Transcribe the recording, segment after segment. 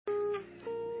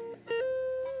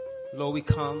Lord, we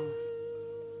come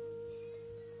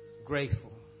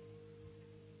grateful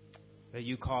that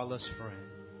you call us friend,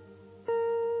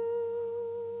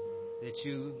 that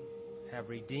you have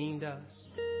redeemed us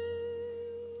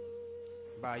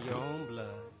by your own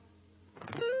blood,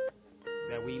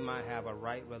 that we might have a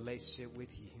right relationship with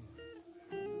you.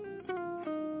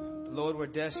 Lord, we're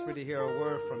desperate to hear a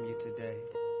word from you today.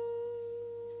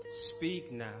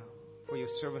 Speak now, for your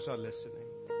servants are listening.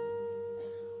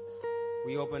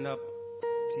 We open up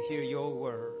to hear your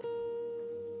word,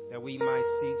 that we might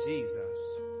see Jesus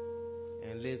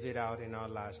and live it out in our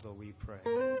lives, Lord, we pray.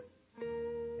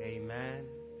 Amen.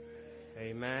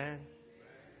 Amen.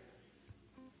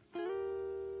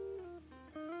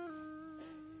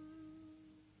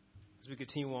 As we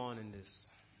continue on in this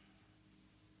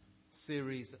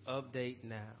series, Update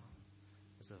Now,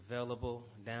 it's available,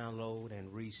 download,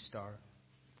 and restart.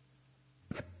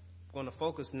 I'm going to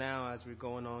focus now as we're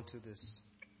going on to this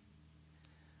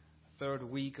third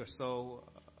week or so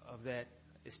of that.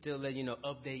 It's still letting you know,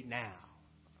 update now.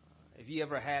 If you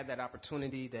ever had that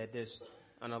opportunity that there's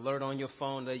an alert on your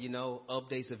phone that you know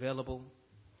updates available,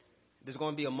 there's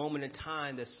going to be a moment in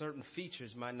time that certain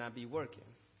features might not be working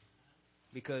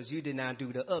because you did not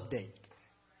do the update.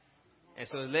 And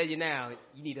so to let you now,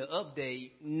 you need to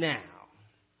update now.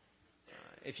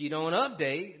 If you don't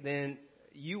update, then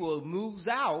you will lose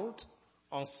out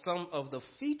on some of the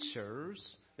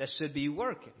features that should be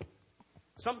working.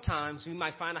 Sometimes we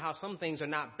might find out how some things are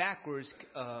not backwards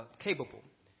capable,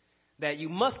 that you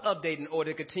must update in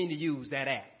order to continue to use that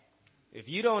app. If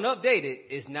you don't update it,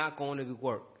 it's not going to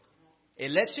work. It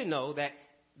lets you know that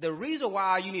the reason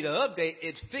why you need to update,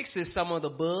 it fixes some of the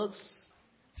bugs,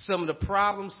 some of the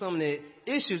problems, some of the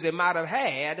issues it might have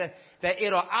had, that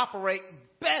it'll operate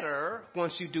better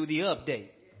once you do the update.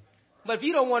 But if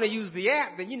you don't want to use the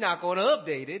app, then you're not going to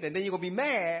update it, and then you're going to be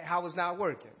mad how it's not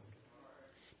working.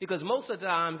 Because most of the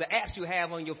time, the apps you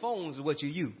have on your phones is what you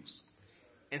use.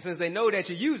 And since they know that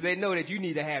you use, they know that you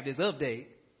need to have this update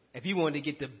if you want to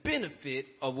get the benefit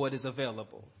of what is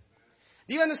available.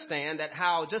 Do you understand that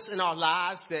how just in our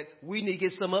lives that we need to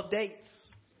get some updates?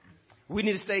 We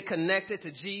need to stay connected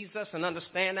to Jesus and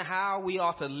understanding how we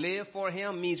ought to live for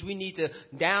him means we need to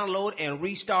download and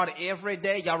restart every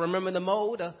day. Y'all remember the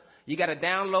mode? You got to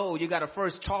download. You got to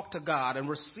first talk to God and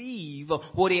receive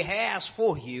what he has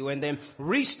for you, and then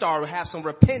restart, have some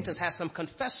repentance, have some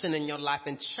confession in your life,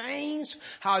 and change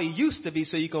how you used to be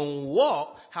so you can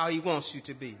walk how he wants you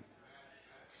to be.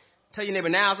 Tell your neighbor,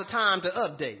 now's the time to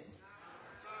update.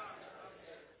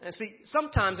 And see,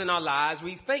 sometimes in our lives,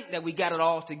 we think that we got it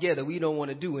all together. We don't want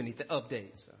to do anything,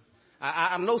 updates.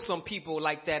 I know some people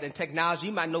like that in technology.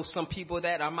 You might know some people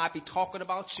that I might be talking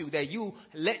about you, that you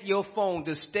let your phone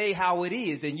just stay how it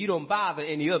is and you don't bother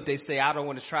any updates. Say, I don't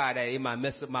want to try that. It might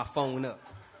mess up my phone up.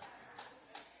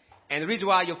 And the reason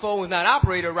why your phone is not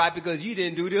operating right because you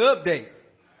didn't do the update.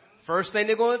 First thing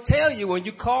they're going to tell you when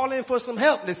you call in for some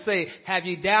help, they say, have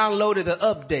you downloaded the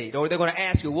update? Or they're going to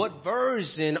ask you, what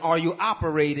version are you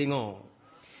operating on?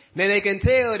 Then they can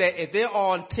tell that if they're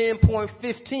on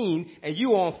 10.15 and you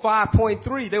on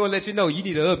 5.3, they will let you know you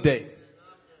need an update.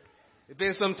 It's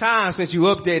been some time since you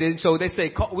updated, so they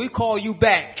say, we call you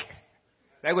back.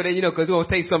 That way, you know, because it's going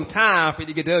to take some time for you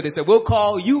to get the update. They say, we'll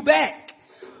call you back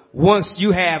once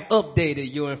you have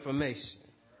updated your information.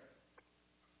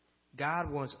 God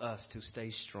wants us to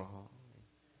stay strong.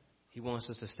 He wants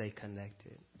us to stay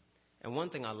connected. And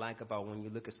one thing I like about when you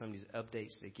look at some of these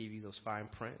updates, they give you those fine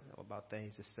print about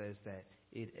things. It says that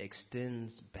it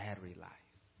extends battery life.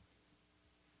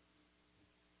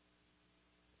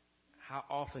 How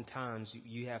oftentimes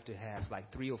you have to have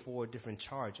like 3 or 4 different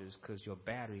chargers because your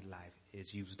battery life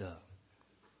is used up.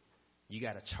 You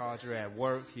got a charger at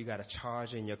work. You got a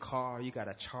charger in your car. You got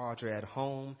a charger at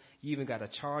home. You even got a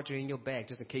charger in your bag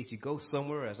just in case you go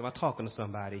somewhere else. I'm talking to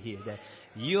somebody here that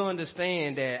you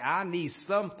understand that I need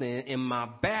something in my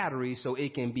battery so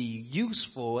it can be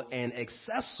useful and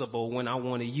accessible when I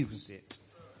want to use it.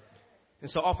 And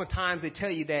so oftentimes they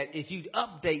tell you that if you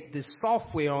update the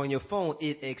software on your phone,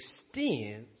 it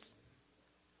extends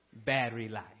battery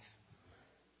life.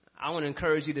 I want to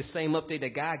encourage you, the same update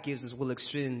that God gives us will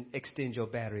extend your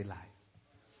battery life.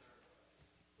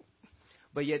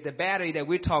 But yet the battery that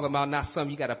we're talking about, not something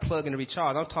you got to plug in and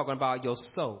recharge. I'm talking about your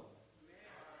soul.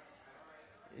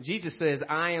 Jesus says,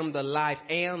 I am the life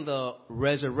and the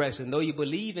resurrection. Though you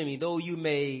believe in me, though you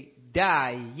may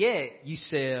die, yet you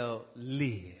shall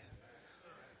live.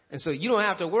 And so you don't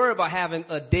have to worry about having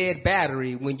a dead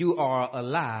battery when you are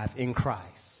alive in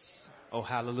Christ. Oh,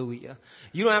 hallelujah.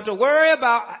 You don't have to worry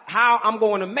about how I'm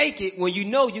going to make it when you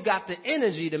know you got the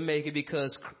energy to make it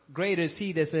because greater is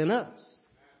he that's in us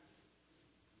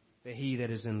than he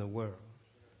that is in the world.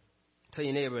 Tell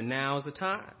your neighbor, now is the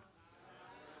time.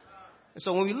 And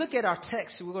so when we look at our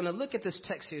text, we're going to look at this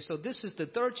text here. So this is the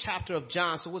 3rd chapter of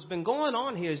John. So what's been going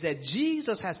on here is that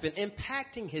Jesus has been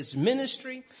impacting his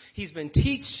ministry. He's been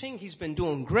teaching. He's been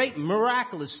doing great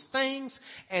miraculous things.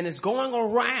 And it's going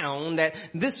around that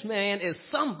this man is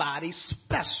somebody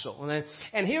special.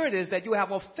 And here it is that you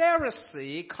have a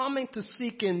Pharisee coming to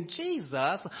seek in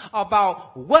Jesus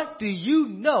about what do you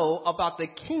know about the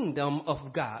kingdom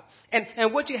of God.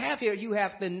 And what you have here, you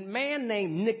have the man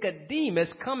named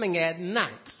Nicodemus coming at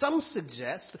night. Some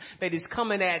suggest that he's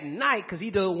coming at night because he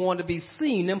doesn't want to be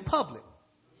seen in public.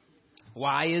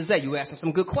 Why is that? You're asking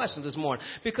some good questions this morning.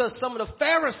 Because some of the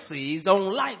Pharisees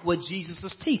don't like what Jesus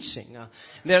is teaching.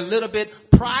 They're a little bit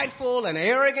prideful and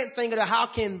arrogant, thinking of how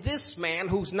can this man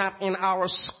who's not in our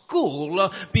school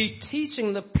be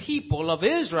teaching the people of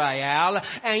Israel,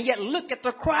 and yet look at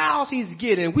the crowds he's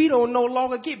getting. We don't no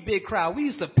longer get big crowds. We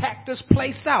used to pack this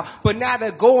place out, but now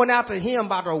they're going out to him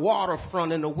by the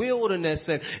waterfront in the wilderness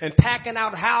and packing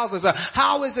out houses.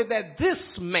 How is it that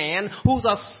this man who's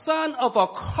a son of a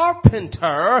carpenter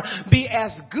be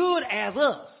as good as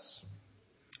us?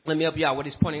 Let me help you out what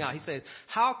he's pointing out. He says,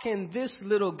 how can this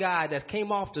little guy that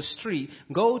came off the street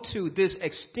go to this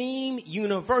esteemed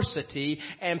university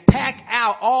and pack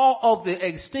out all of the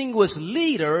distinguished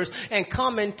leaders and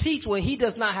come and teach when he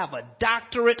does not have a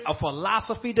doctorate, a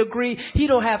philosophy degree? He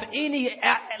don't have any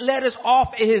letters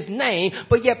off in his name,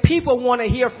 but yet people want to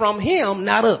hear from him,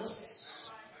 not us.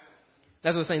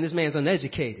 That's what I'm saying. This man's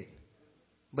uneducated.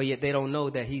 But yet they don't know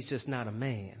that he's just not a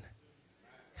man.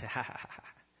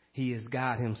 He is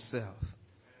God himself.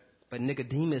 But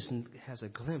Nicodemus has a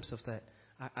glimpse of that.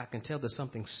 I can tell there's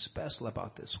something special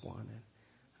about this one.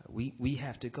 And we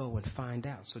have to go and find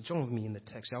out. So join me in the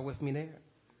text. Y'all with me there?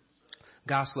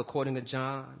 Gospel according to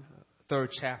John, 3rd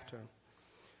chapter.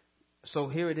 So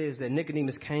here it is that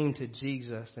Nicodemus came to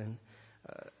Jesus, and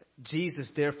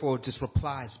Jesus therefore just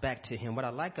replies back to him. What I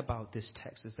like about this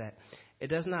text is that it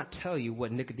does not tell you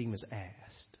what Nicodemus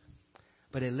asked,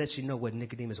 but it lets you know what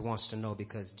Nicodemus wants to know,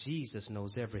 because Jesus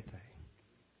knows everything.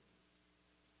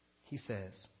 He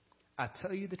says, I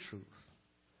tell you the truth.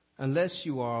 Unless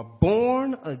you are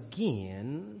born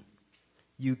again,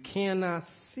 you cannot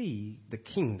see the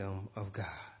kingdom of God.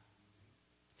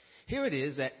 Here it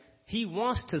is that he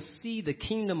wants to see the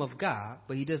kingdom of God,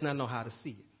 but he does not know how to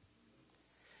see it.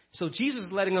 So Jesus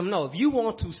is letting them know, if you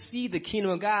want to see the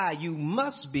kingdom of God, you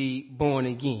must be born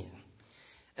again.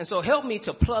 And so help me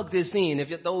to plug this in. If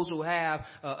you're those who have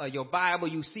your Bible,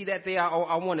 you see that there.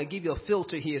 I want to give you a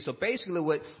filter here. So basically,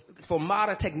 for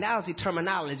modern technology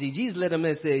terminology, Jesus let them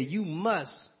say, you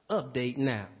must update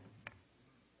now.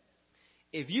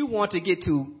 If you want to get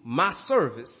to my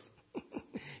service,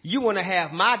 you want to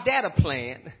have my data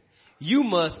plan, you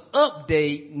must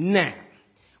update now.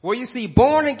 Where you see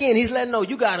born again, he's letting know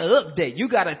you got to update. You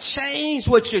got to change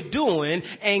what you're doing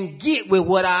and get with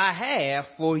what I have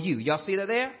for you. Y'all see that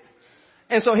there?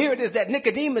 And so here it is that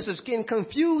Nicodemus is getting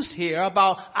confused here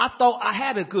about, I thought I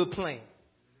had a good plan.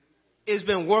 It's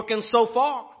been working so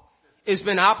far. It's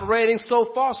been operating so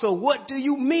far. So what do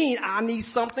you mean I need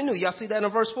something new? Y'all see that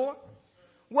in verse 4?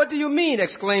 What do you mean?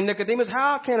 Exclaimed Nicodemus.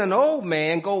 How can an old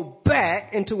man go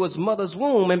back into his mother's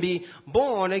womb and be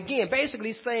born again?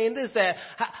 Basically saying this, that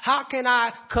how can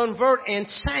I convert and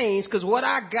change? Because what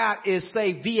I got is,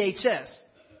 say, VHS.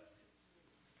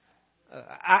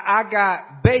 I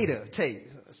got beta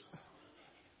tapes.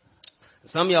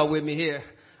 Some of y'all with me here.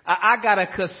 I got a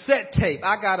cassette tape.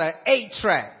 I got an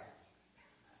 8-track.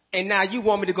 And now you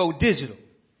want me to go digital.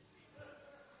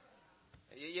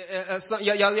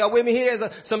 Y'all with me here?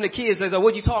 Some of the kids say,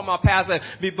 what you talking about, Pastor?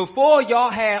 Before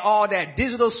y'all had all that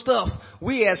digital stuff,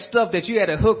 we had stuff that you had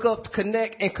to hook up to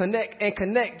connect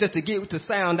just to get the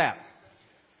sound out.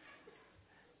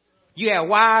 You had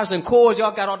wires and cords.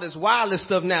 Y'all got all this wireless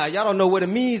stuff now. Y'all don't know what it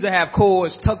means to have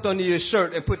cords tucked under your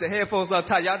shirt and put the headphones on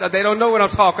top. They don't know what I'm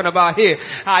talking about here.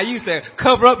 I used to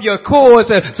cover up your cords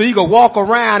so you could walk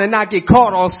around and not get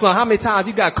caught on something. How many times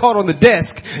you got caught on the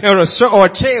desk or a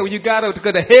chair when you got up to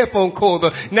get the headphone cord?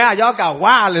 But now y'all got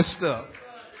wireless stuff.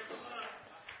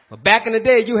 But back in the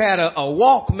day, you had a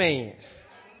Walkman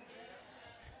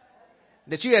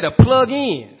that you had to plug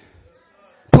in,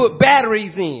 put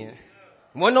batteries in.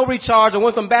 Wasn't no recharger.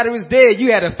 Once some batteries dead,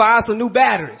 you had to find some new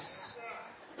batteries.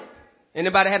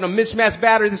 Anybody had no mismatched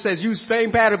batteries that says use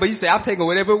same battery, but you say, I'll take it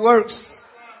whatever works.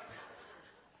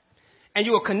 And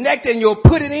you'll connect it and you'll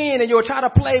put it in and you'll try to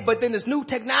play, but then this new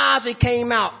technology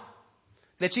came out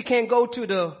that you can't go to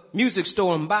the music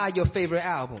store and buy your favorite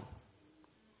album.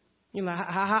 You know,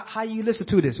 how you listen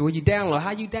to this? Will you download?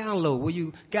 How you download? Well,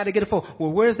 you got to get a phone.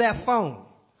 Well, where's that phone?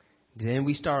 Then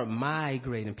we start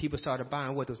migrating. People started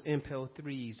buying those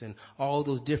MP3s and all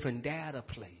those different data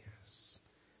players.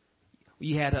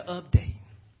 You had to update.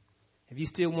 If you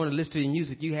still want to listen to your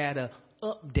music, you had to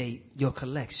update your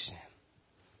collection.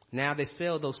 Now they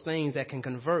sell those things that can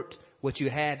convert what you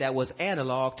had that was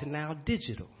analog to now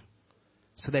digital,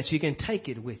 so that you can take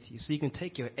it with you. So you can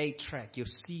take your 8-track, your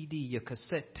CD, your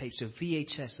cassette tapes, your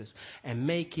VHSs, and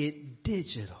make it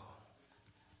digital.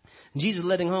 Jesus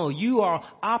letting know you are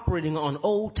operating on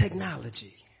old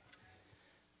technology.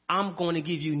 I'm going to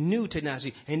give you new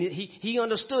technology. And he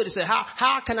understood. He said,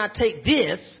 how can I take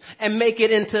this and make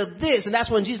it into this? And that's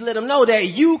when Jesus let him know that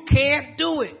you can't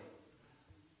do it.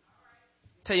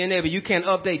 Tell your neighbor, you can't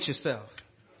update yourself.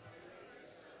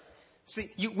 See,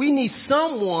 we need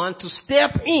someone to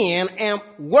step in and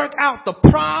work out the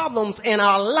problems in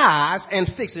our lives and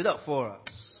fix it up for us.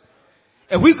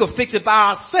 If we could fix it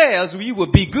by ourselves, we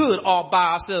would be good all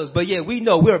by ourselves. But yeah, we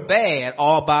know we're bad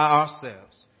all by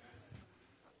ourselves.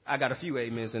 I got a few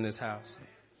amens in this house.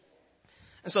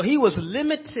 And so he was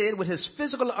limited with his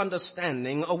physical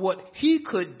understanding of what he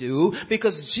could do,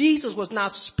 because Jesus was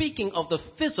not speaking of the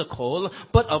physical,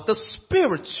 but of the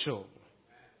spiritual.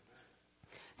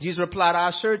 Jesus replied, I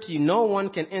assure to you, no one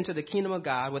can enter the kingdom of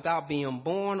God without being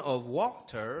born of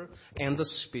water and the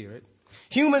Spirit.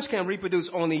 Humans can reproduce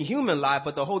only human life,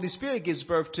 but the Holy Spirit gives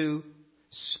birth to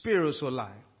spiritual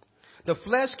life. The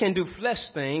flesh can do flesh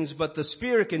things, but the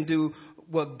Spirit can do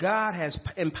what God has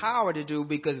empowered to do,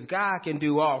 because God can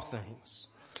do all things.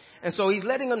 And so he's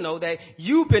letting them know that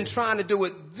you've been trying to do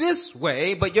it this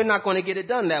way, but you're not going to get it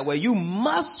done that way. You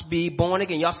must be born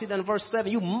again. Y'all see that in verse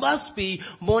 7? You must be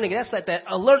born again. That's like that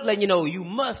alert letting you know you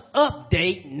must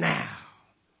update now.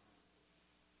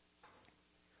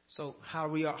 So how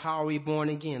are we born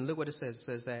again? Look what it says. It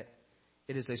says that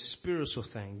it is a spiritual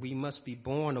thing. We must be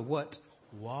born of what?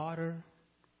 Water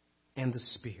and the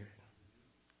Spirit.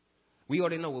 We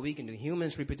already know what we can do.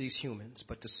 Humans reproduce humans,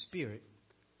 but the Spirit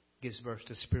gives birth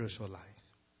to spiritual life.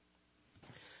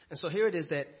 And so here it is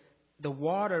that the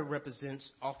water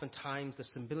represents oftentimes the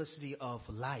simplicity of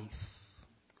life.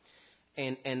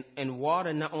 And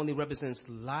water not only represents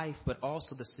life, but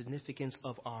also the significance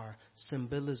of our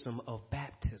symbolism of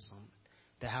baptism,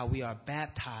 that how we are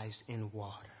baptized in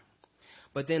water.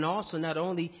 But then also not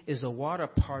only is the water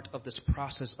part of this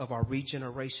process of our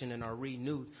regeneration and our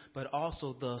renewed, but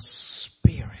also the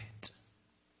Spirit.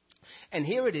 And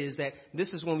here it is that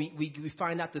this is when we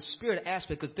find out the Spirit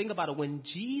aspect, because think about it, when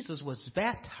Jesus was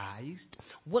baptized,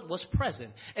 what was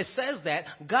present? It says that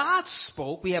God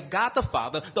spoke, we have God the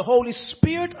Father, the Holy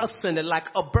Spirit ascended like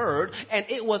a bird, and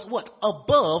it was what?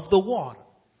 Above the water.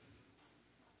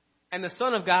 And the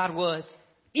Son of God was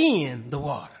in the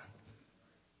water.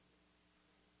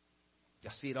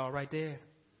 Y'all see it all right there?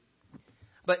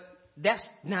 But that's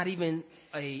not even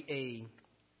a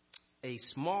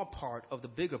small part of the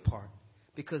bigger part,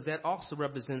 because that also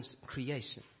represents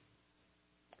creation.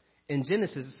 In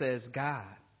Genesis, it says God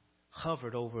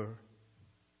hovered over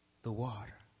the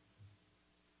water.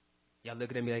 Y'all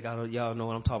looking at me like y'all know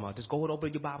what I'm talking about. Just go and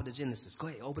open your Bible to Genesis. Go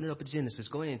ahead, open it up to Genesis.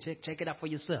 Go ahead and check it out for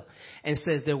yourself. And it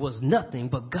says there was nothing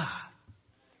but God,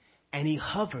 and he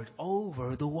hovered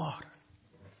over the water.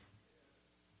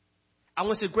 I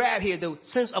want you to grab here the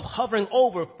sense of hovering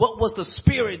over. What was the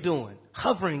Spirit doing?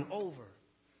 Hovering over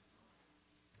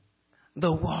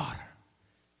the water.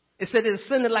 It said it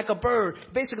ascended like a bird.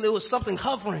 Basically, it was something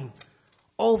hovering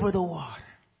over the water.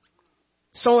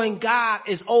 Showing God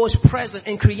is always present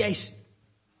in creation.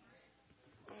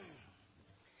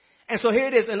 And so here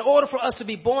it is. In order for us to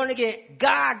be born again,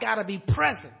 God got to be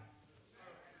present.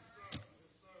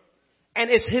 And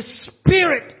it's his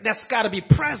Spirit that's got to be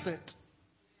present.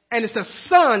 And it's the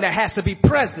Son that has to be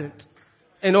present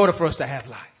in order for us to have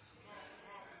life.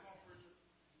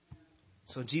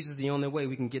 So Jesus is the only way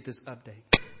we can get this update.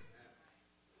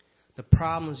 The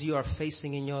problems you are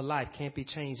facing in your life can't be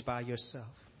changed by yourself.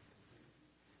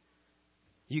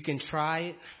 You can try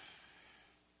it,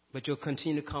 but you'll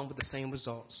continue to come with the same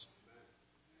results.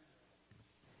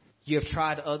 You have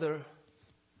tried other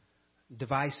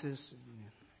devices.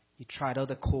 You tried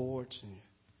other chords and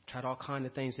tried all kinds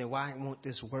of things, and why won't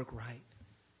this work right?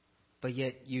 But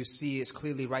yet you see it's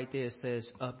clearly right there. It says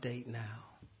update now.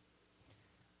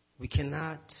 We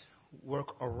cannot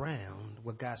work around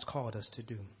what God's called us to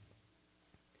do.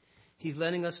 He's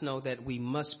letting us know that we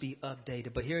must be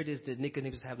updated. But here it is that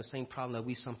Nicodemus have the same problem that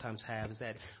we sometimes have, is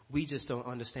that we just don't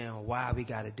understand why we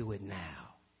got to do it now.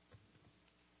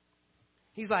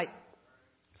 He's like,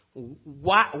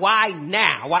 Why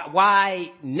now?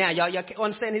 Why now? Y'all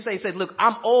understand? He said, look,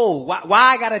 I'm old.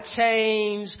 Why I gotta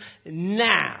change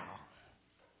now?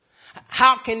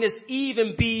 How can this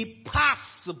even be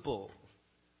possible?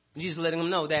 Jesus letting them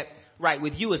know that, right,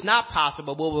 with you it's not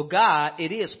possible, but with God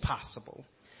it is possible.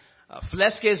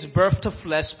 Flesh gives birth to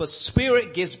flesh, but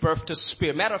spirit gives birth to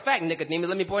spirit. Matter of fact, Nicodemus,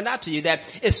 let me point out to you that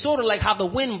it's sort of like how the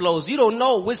wind blows. You don't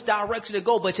know which direction to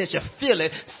go, but just you feel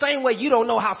it. Same way you don't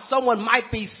know how someone might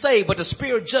be saved, but the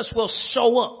spirit just will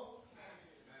show up.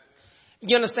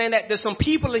 You understand that there's some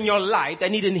people in your life that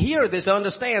need to hear this to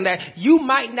understand that you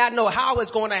might not know how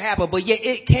it's going to happen, but yet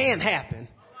it can happen.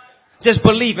 Just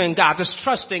believe in God. Just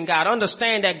trust in God.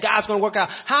 Understand that God's going to work out.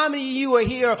 How many of you are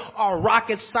here are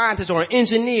rocket scientists or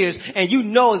engineers and you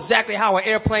know exactly how an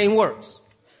airplane works?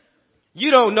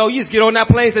 You don't know. You just get on that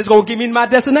plane and say it's going to get me to my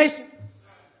destination.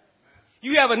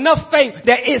 You have enough faith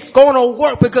that it's going to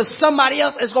work because somebody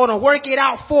else is going to work it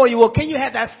out for you. Well, can you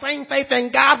have that same faith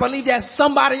in God? Believe that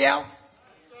somebody else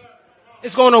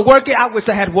is going to work it out. I wish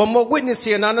I had one more witness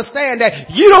here and understand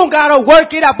that you don't got to work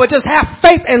it out, but just have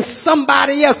faith in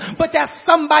somebody else. But that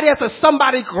somebody else is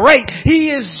somebody great.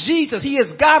 He is Jesus. He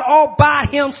is God all by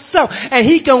himself. And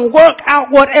he can work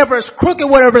out whatever is crooked,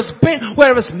 whatever is bent,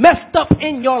 whatever is messed up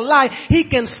in your life. He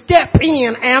can step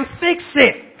in and fix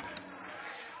it.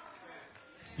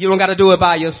 You don't got to do it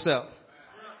by yourself.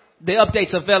 The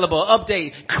update's available.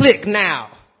 Update. Click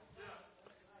now.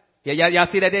 Yeah, y'all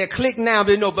see that there? Click now.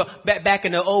 But you know, but back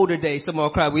in the older days, some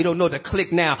more crowd, we don't know the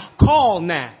click now. Call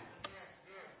now.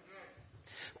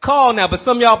 Call now. But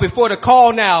some of y'all before the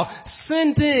call now,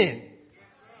 send in.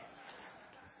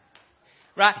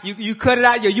 Right? You cut it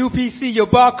out, your UPC, your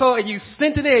barcode, and you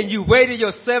sent it in. You waited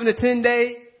your 7 to 10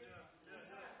 days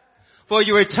for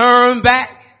your return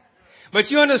back. But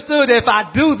you understood that if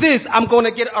I do this, I'm going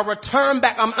to get a return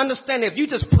back. I'm understanding if you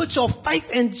just put your faith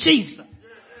in Jesus,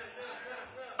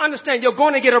 understand you're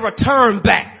going to get a return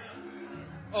back.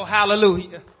 Oh,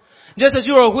 hallelujah. Just as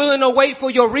you are willing to wait for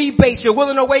your rebates, you're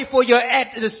willing to wait for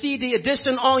the CD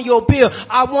addition on your bill.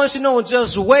 I want you to know,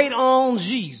 just wait on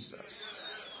Jesus.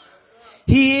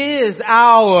 He is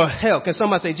our help. Can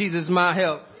somebody say, Jesus is my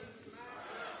help?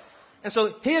 And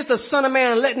so here's the Son of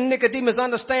Man letting Nicodemus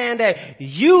understand that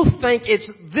you think it's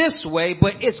this way,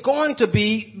 but it's going to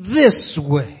be this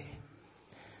way.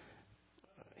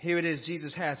 Here it is.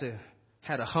 Jesus had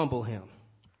to humble him.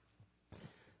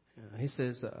 He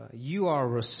says, you are a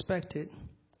respected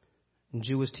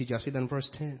Jewish teacher. I see that in verse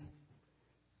 10.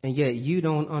 And yet you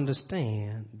don't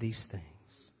understand these things.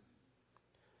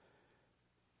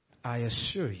 I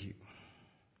assure you,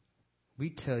 we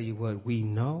tell you what we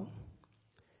know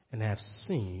and have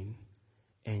seen,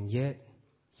 and yet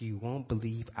you won't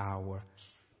believe our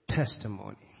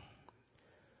testimony.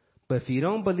 But if you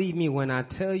don't believe me when I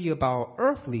tell you about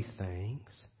earthly things,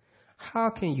 how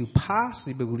can you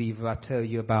possibly believe if I tell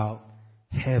you about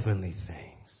heavenly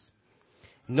things?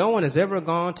 No one has ever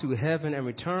gone to heaven and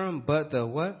returned, but the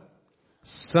what?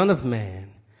 Son of Man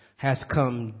has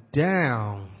come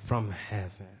down from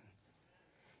heaven.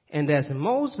 And as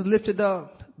Moses lifted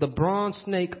up the bronze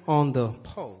snake on the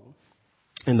pole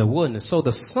in the wilderness, so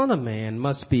the Son of Man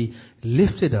must be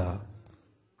lifted up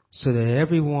so that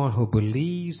everyone who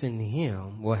believes in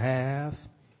him will have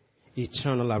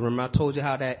eternal life. Remember I told you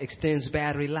how that extends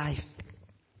battery life?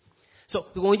 So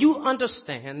when you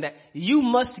understand that you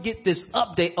must get this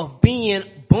update of being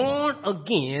born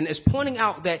again, is pointing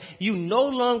out that you no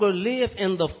longer live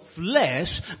in the flesh,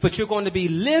 but you're going to be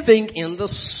living in the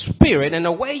Spirit. And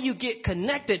the way you get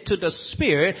connected to the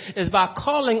Spirit is by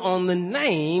calling on the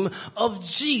name of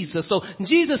Jesus. So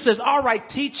Jesus says, all right,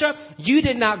 teacher, you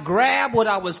did not grab what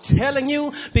I was telling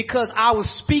you because I was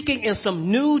speaking in some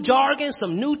new jargon,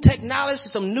 some new technology,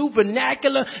 some new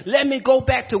vernacular. Let me go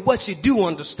back to what you do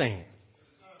understand.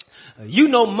 You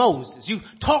know Moses. You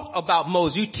talk about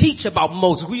Moses. You teach about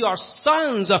Moses. We are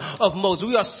sons of Moses.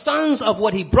 We are sons of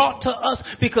what he brought to us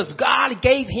because God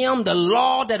gave him the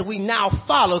law that we now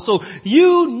follow. So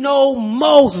you know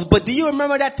Moses. But do you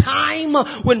remember that time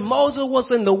when Moses was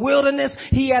in the wilderness?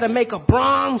 He had to make a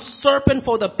bronze serpent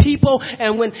for the people.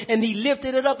 And he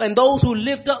lifted it up. And those who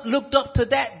looked up to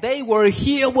that, they were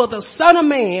here. Well, the Son of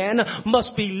Man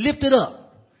must be lifted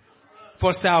up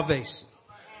for salvation.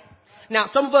 Now,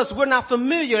 some of us, we're not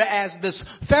familiar as this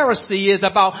Pharisee is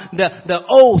about the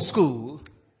old school.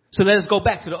 So let's go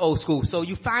back to the old school. So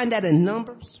you find that in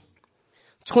Numbers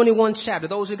 21 chapter.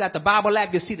 Those who got the Bible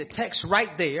app, you see the text right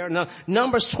there. Now,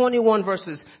 Numbers 21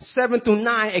 verses 7 through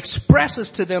 9 expresses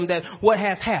to them that what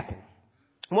has happened.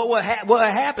 What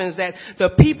happens is that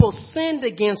the people sinned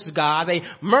against God. They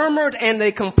murmured and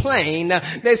they complained.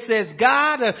 They says,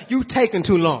 God, you taking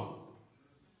too long.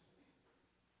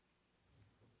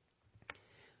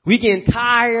 We getting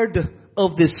tired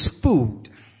of this food.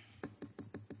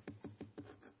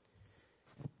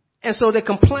 And so they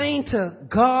complained to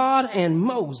God and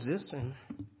Moses.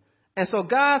 And so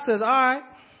God says, all right,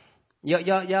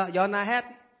 y'all not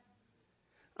happy?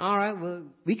 All right, well,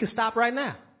 we can stop right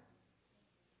now.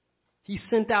 He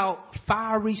sent out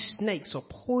fiery snakes or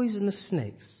poisonous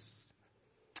snakes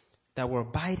that were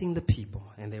biting the people,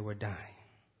 and they were dying.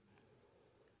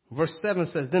 Verse 7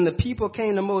 says, then the people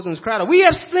came to Moses and cried, we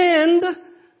have sinned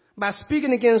by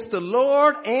speaking against the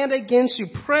Lord and against you.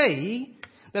 Pray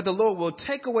that the Lord will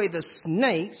take away the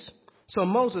snakes. So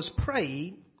Moses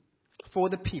prayed for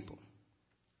the people.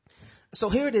 So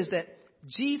here it is that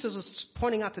Jesus is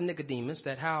pointing out to Nicodemus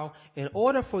that how in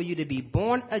order for you to be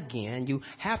born again, you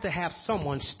have to have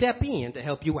someone step in to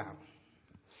help you out.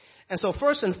 And so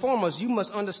first and foremost, you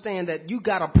must understand that you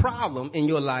got a problem in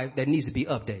your life that needs to be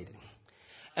updated.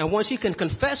 And once you can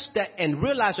confess that and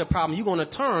realize your problem, you're going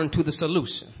to turn to the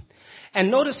solution.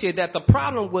 And notice here that the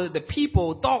problem was the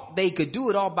people thought they could do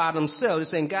it all by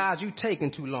themselves. They're saying, God, you're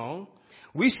taking too long.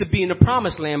 We should be in the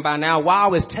promised land by now. Why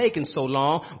it's taking so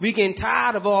long? We getting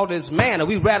tired of all this manna.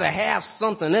 We'd rather have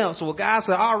something else. So God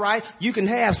said, all right, you can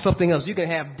have something else. You can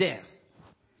have death.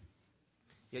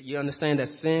 You understand that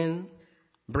sin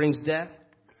brings death?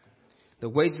 The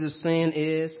wages of sin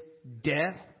is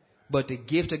death. But the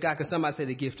gift of God, can somebody say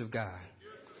the gift of God?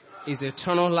 Is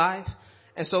eternal life.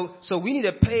 And so we need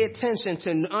to pay attention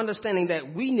to understanding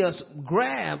that we must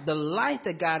grab the life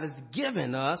that God has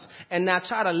given us and not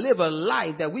try to live a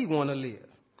life that we want to live.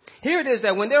 Here it is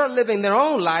that when they were living their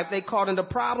own life, they caught into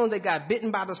problem. They got bitten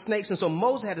by the snakes. And so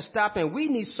Moses had to stop. And we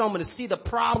need someone to see the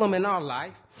problem in our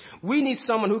life. We need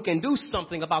someone who can do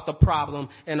something about the problem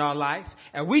in our life.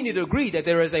 And we need to agree that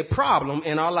there is a problem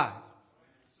in our life.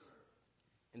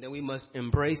 And then we must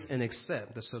embrace and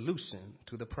accept the solution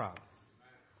to the problem.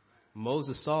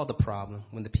 Moses saw the problem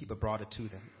when the people brought it to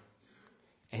them,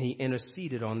 and he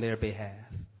interceded on their behalf.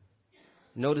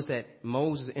 Notice that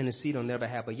Moses interceded on their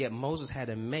behalf, but yet Moses had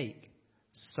to make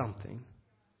something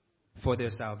for their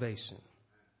salvation.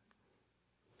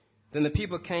 Then the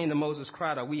people came to Moses,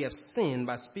 cried out, we have sinned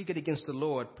by speaking against the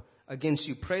Lord, against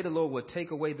you. Pray the Lord will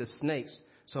take away the snakes.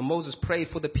 So Moses prayed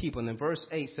for the people. And then verse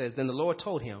 8 says, then the Lord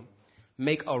told him,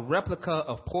 make a replica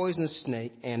of poisonous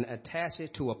snake and attach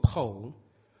it to a pole.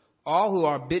 All who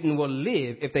are bitten will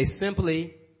live if they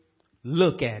simply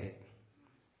look at it.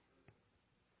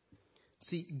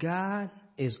 See, God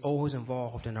is always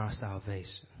involved in our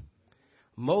salvation.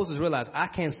 Moses realized, I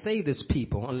can't save this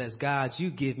people unless, God,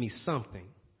 you give me something.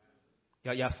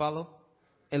 Y'all follow?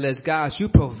 Unless, God, you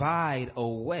provide a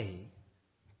way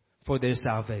for their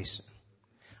salvation.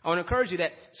 I want to encourage you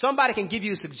that somebody can give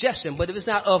you a suggestion, but if it's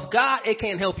not of God, it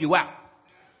can't help you out.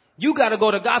 You got to go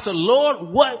to God and say,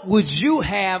 Lord, what would you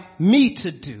have me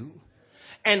to do?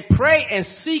 And pray and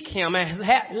seek him and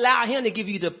allow him to give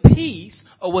you the peace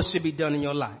of what should be done in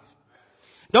your life.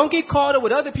 Don't get caught up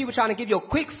with other people trying to give you a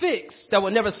quick fix that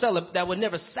will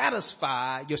never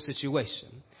satisfy your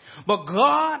situation. But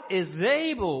God is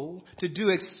able to do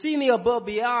exceedingly above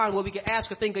beyond what we can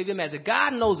ask or think of him as.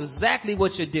 God knows exactly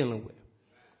what you're dealing with.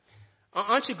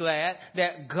 Aren't you glad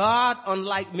that God,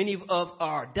 unlike many of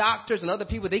our doctors and other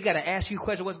people, they got to ask you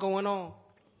questions, what's going on?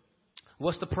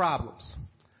 What's the problems?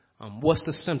 What's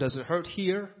the symptom? Does it hurt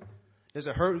here? Does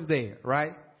it hurt there?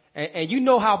 Right? And you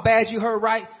know how bad you hurt,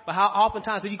 right? But how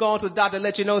oftentimes if you go on to the doctor,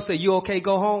 let you know, say, you okay,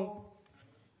 go home?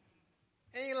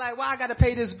 And you're like, why I got to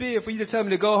pay this bill for you to tell me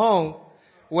to go home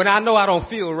when I know I don't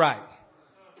feel right?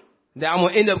 That I'm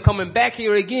going to end up coming back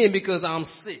here again because I'm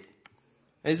sick.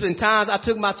 And it's been times I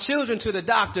took my children to the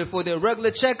doctor for their regular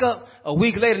checkup. A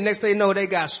week later, next thing you know, they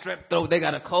got strep throat, they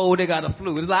got a cold, they got a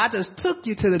flu. It's like, I just took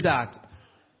you to the doctor.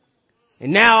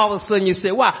 And now all of a sudden you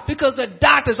say, why? Because the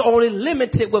doctor's only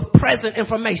limited with present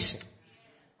information.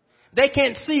 They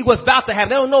can't see what's about to happen.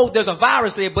 They don't know there's a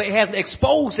virus there, but it hasn't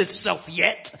exposed itself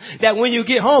yet. That when you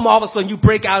get home, all of a sudden you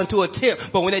break out into a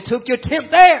temp. But when they took your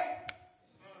temp there,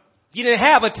 you didn't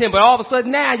have a temp, but all of a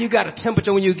sudden now you got a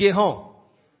temperature when you get home.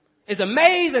 It's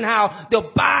amazing how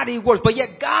the body works, but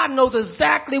yet God knows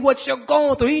exactly what you're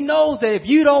going through. He knows that if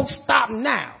you don't stop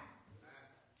now,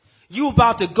 you're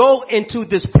about to go into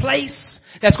this place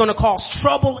that's going to cause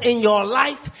trouble in your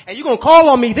life, and you're going to call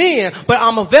on me then, but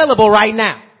I'm available right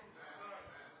now.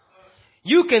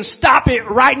 You can stop it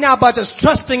right now by just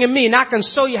trusting in me, and I can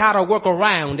show you how to work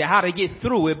around it, how to get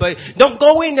through it, but don't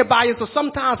go in there by yourself.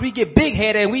 Sometimes we get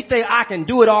big-headed and we think I can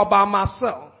do it all by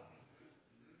myself.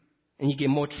 And you get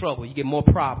more trouble. You get more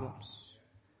problems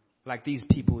like these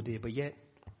people did. But yet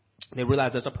they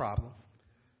realize there's a problem.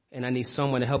 And I need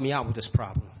someone to help me out with this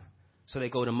problem. So they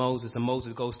go to Moses, and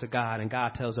Moses goes to God, and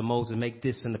God tells him, Moses, make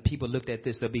this. And the people looked at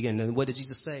this, they began. And what did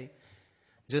Jesus say?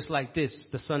 Just like this,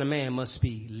 the Son of Man must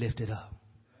be lifted up.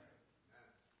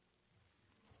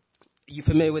 You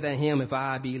familiar with that hymn? If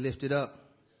I be lifted up,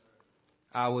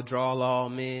 I will draw all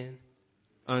men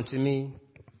unto me.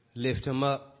 Lift him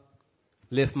up.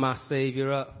 Lift my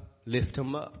Savior up. Lift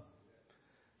him up.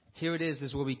 Here it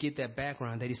is where we get that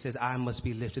background that he says, I must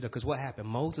be lifted up. Because what happened?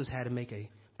 Moses had to make a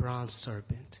bronze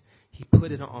serpent. He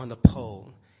put it on the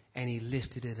pole and he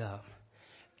lifted it up.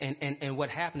 And what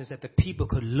happened is that the people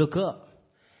could look up.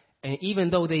 And even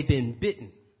though they've been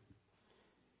bitten,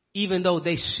 even though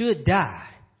they should die,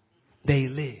 they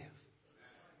live.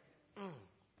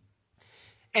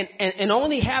 And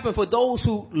only happened for those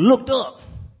who looked up.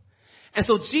 And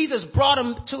so Jesus brought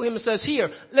him to him and says, here,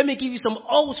 let me give you some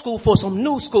old school for some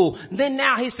new school. Then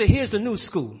now he said, here's the new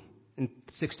school. In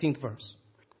 16th verse.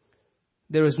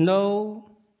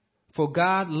 For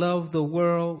God loved the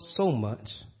world so much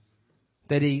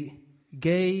that he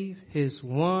gave his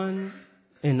one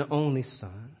and only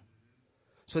Son,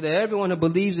 so that everyone who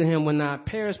believes in him will not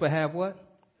perish but have what?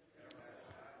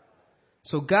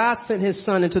 So God sent his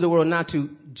Son into the world not to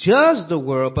judge the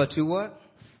world, but to what?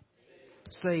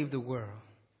 Save the world.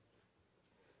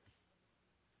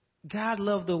 God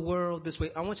loved the world this way.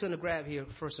 I want you to grab here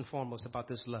first and foremost about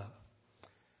this love.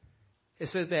 It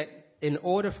says that in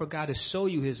order for God to show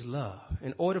you his love,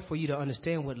 in order for you to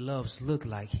understand what loves look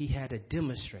like, he had to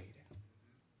demonstrate it.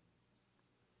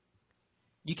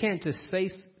 You can't just say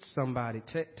somebody,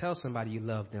 tell somebody you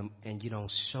love them and you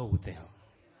don't show them.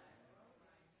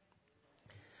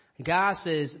 God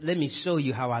says, let me show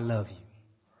you how I love you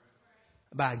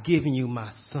by giving you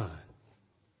my Son,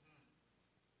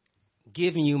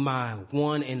 giving you my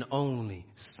one and only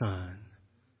Son.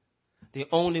 The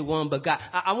only one but God.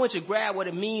 I want you to grab what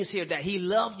it means here, that he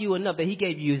loved you enough that he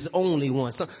gave you his only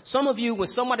one. So, some of you, when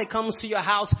somebody comes to your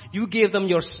house, you give them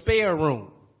your spare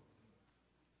room.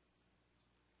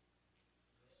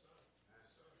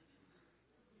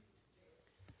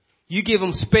 You give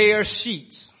them spare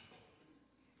sheets.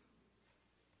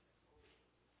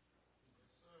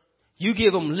 You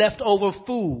give them leftover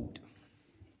food.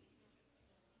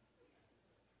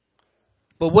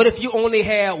 But what if you only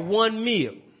had one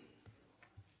meal?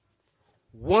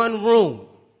 One room?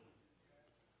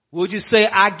 Would you say,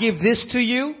 I give this to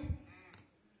you?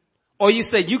 Or you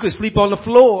say, you could sleep on the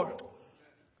floor.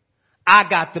 I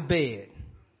got the bed.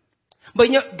 But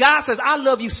God says, I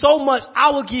love you so much,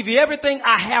 I will give you everything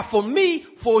I have for me,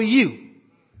 for you.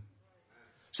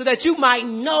 So that you might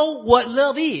know what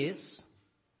love is,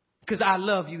 because I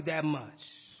love you that much.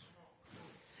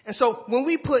 And so when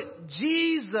we put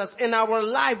Jesus in our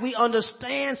life, we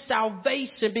understand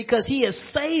salvation because he is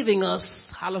saving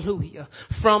us, hallelujah,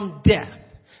 from death.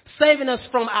 Saving us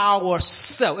from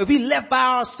ourselves. If we left by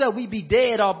ourselves, we'd be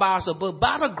dead all by ourselves. But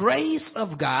by the grace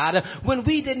of God, when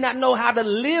we did not know how to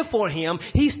live for him,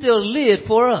 he still lived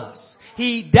for us.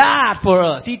 He died for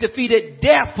us. He defeated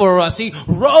death for us. He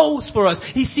rose for us.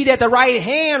 He's seated at the right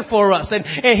hand for us. And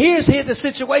here's the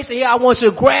situation here. I want you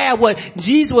to grab what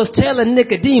Jesus was telling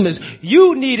Nicodemus.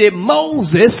 You needed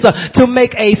Moses to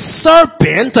make a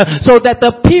serpent so that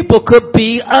the people could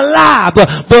be alive.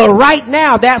 But right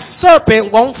now, that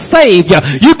serpent won't save you.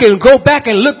 You can go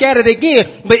back and look at it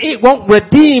again, but it won't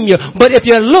redeem you. But if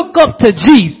you look up to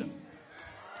Jesus,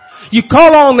 you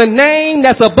call on the name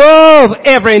that's above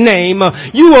every name,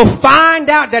 you will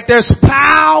find out that there's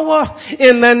power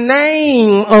in the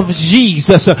name of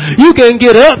Jesus. You can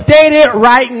get updated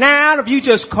right now if you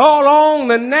just call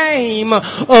on the name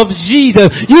of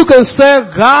Jesus. You can say,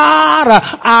 God,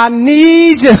 I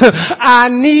need you.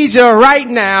 I need you right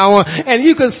now. And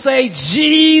you can say,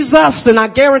 Jesus, and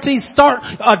I guarantee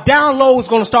a download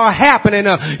is going to start happening.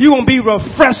 You're going to be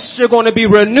refreshed. You're going to be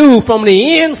renewed from the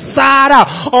inside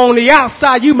out. On the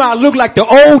outside, you might look like the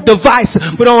old device,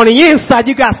 but on the inside,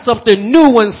 you got something new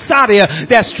inside of you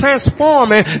that's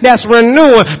transforming, that's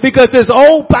renewing, because this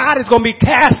old body is going to be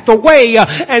cast away,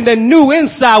 and the new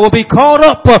inside will be caught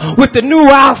up with the new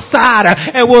outside,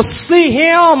 and we'll see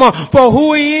him for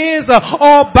who he is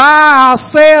all by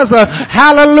ourselves.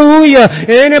 Hallelujah.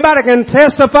 Anybody can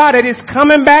testify that he's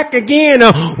coming back again.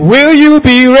 Will you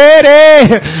be ready?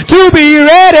 To be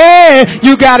ready,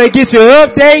 you got to get your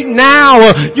update now.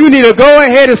 You need to go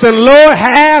ahead and say, Lord,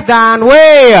 have thine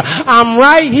way. I'm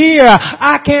right here.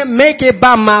 I can't make it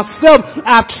by myself.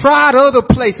 I've tried other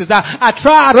places. I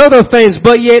tried other things,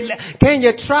 but yet, can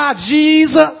you try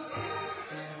Jesus?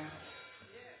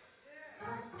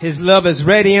 His love is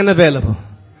ready and available.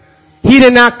 He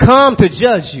did not come to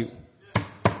judge you,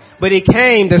 but he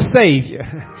came to save you.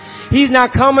 He's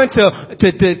not coming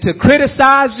to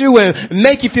criticize you and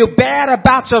make you feel bad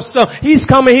about yourself. He's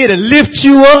coming here to lift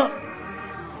you up.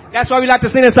 That's why we like to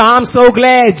sing this song, I'm so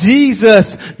glad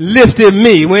Jesus lifted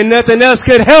me. When nothing else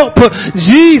could help,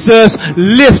 Jesus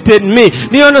lifted me.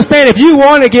 Do you understand? If you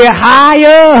want to get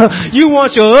higher, you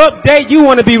want your update, you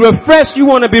want to be refreshed, you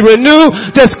want to be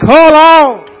renewed, just call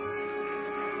on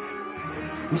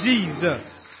Jesus.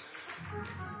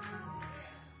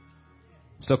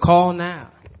 So call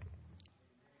now.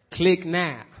 Click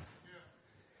now.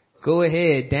 Go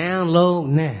ahead, download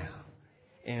now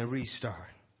and restart.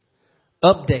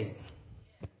 Update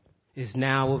is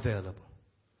now available.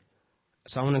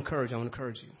 So I want to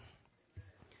encourage you.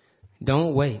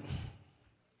 Don't wait.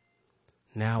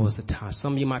 Now is the time.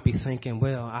 Some of you might be thinking,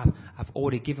 well, I've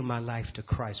already given my life to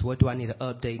Christ. What do I need to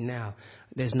update now?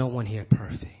 There's no one here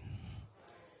perfect.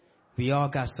 We all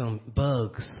got some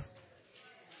bugs.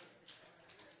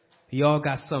 We all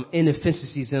got some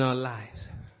inefficiencies in our lives.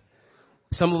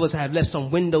 Some of us have left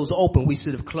some windows open we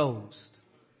should have closed.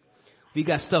 We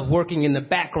got stuff working in the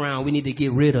background we need to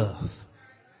get rid of.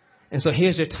 And so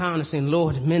here's your time to say,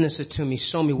 Lord, minister to me.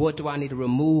 Show me what do I need to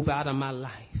remove out of my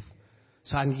life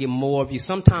so I can get more of you.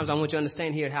 Sometimes I want you to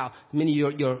understand here how many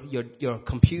of your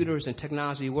computers and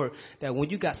technology work, that when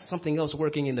you got something else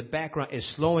working in the background,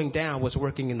 it's slowing down what's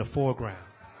working in the foreground.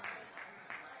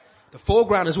 The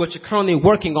foreground is what you're currently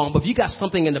working on, but if you got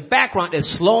something in the background that's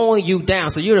slowing you down,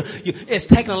 so it's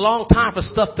taking a long time for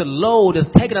stuff to load, it's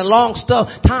taking a long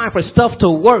time for stuff to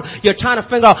work. You're trying to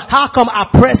figure out, how come I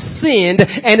press send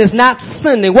and it's not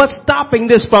sending? What's stopping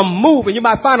this from moving? You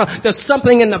might find out there's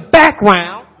something in the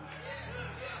background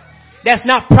that's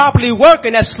not properly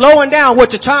working, that's slowing down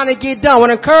what you're trying to get done. I want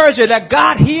to encourage you that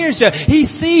God hears you, He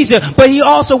sees you, but He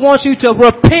also wants you to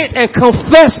repent and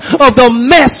confess of the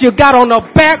mess you got on the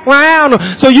background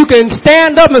so you can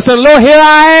stand up and say, Lord, here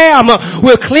I am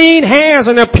with clean hands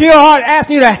and a pure heart,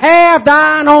 asking you to have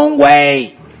thine own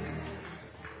way.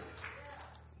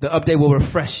 The update will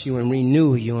refresh you and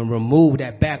renew you and remove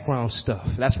that background stuff.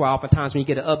 That's why oftentimes when you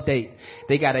get an update,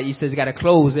 He says you got to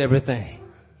close everything.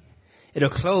 It'll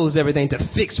close everything to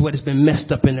fix what has been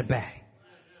messed up in the back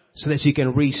so that you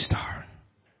can restart.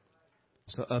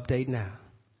 So update now.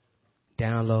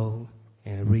 Download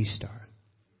and restart.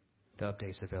 The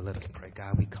update's available. Let us pray.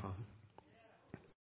 God, we come.